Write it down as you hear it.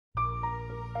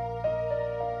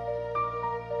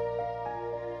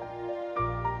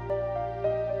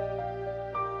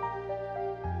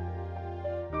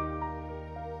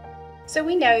So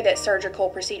we know that surgical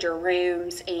procedure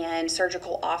rooms and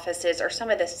surgical offices are some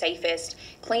of the safest,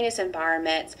 cleanest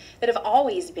environments that have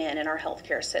always been in our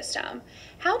healthcare system.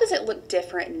 How does it look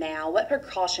different now? What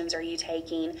precautions are you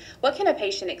taking? What can a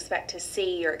patient expect to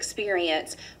see or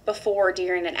experience before,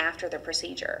 during, and after the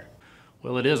procedure?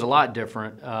 Well, it is a lot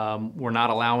different. We're not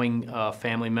allowing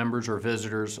family members or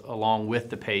visitors along with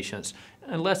the patients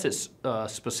unless it's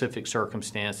specific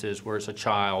circumstances where it's a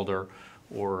child or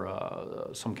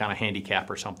some kind of handicap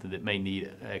or something that may need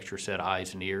an extra set of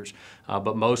eyes and ears.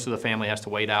 But most of the family has to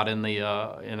wait out in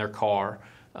their car.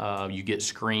 You get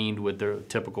screened with the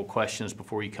typical questions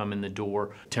before you come in the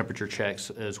door, temperature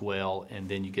checks as well, and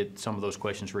then you get some of those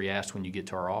questions re-asked when you get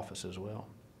to our office as well.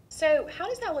 So how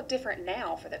does that look different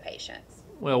now for the patients?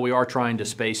 Well, we are trying to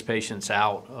space patients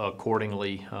out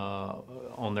accordingly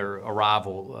on their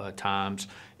arrival times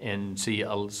and see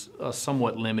a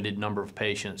somewhat limited number of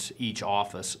patients each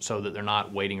office so that they're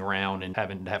not waiting around and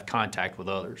having to have contact with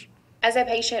others. As a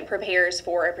patient prepares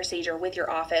for a procedure with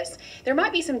your office, there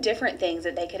might be some different things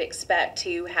that they could expect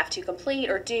to have to complete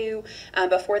or do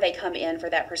before they come in for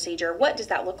that procedure. What does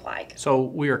that look like? So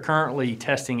we are currently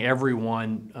testing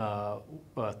everyone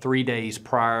 3 days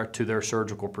prior to their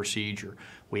surgical procedure.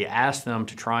 We ask them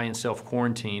to try and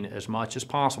self-quarantine as much as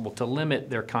possible to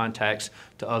limit their contacts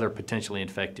to other potentially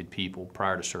infected people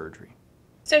prior to surgery.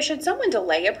 So should someone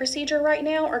delay a procedure right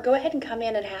now or go ahead and come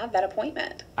in and have that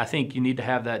appointment? I think you need to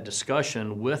have that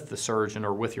discussion with the surgeon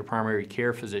or with your primary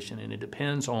care physician, and it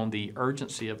depends on the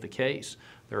urgency of the case.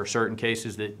 There are certain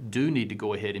cases that do need to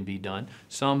go ahead and be done.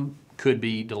 Some could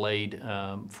be delayed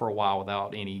for a while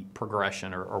without any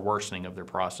progression or worsening of their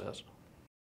process.